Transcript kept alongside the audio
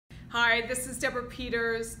Hi, this is Deborah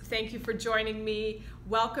Peters. Thank you for joining me.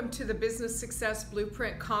 Welcome to the Business Success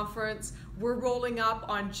Blueprint Conference. We're rolling up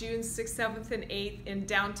on June 6th, 7th, and 8th in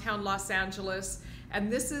downtown Los Angeles. And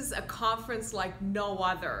this is a conference like no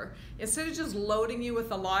other. Instead of just loading you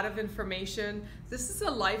with a lot of information, this is a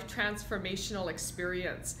life transformational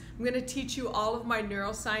experience. I'm going to teach you all of my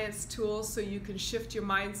neuroscience tools so you can shift your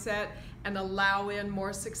mindset and allow in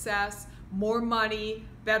more success, more money,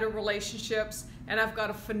 better relationships, and I've got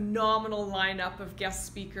a phenomenal lineup of guest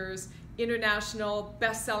speakers, international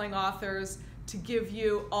best-selling authors to give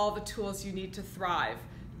you all the tools you need to thrive.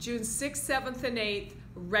 June 6th, 7th, and 8th,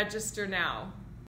 register now.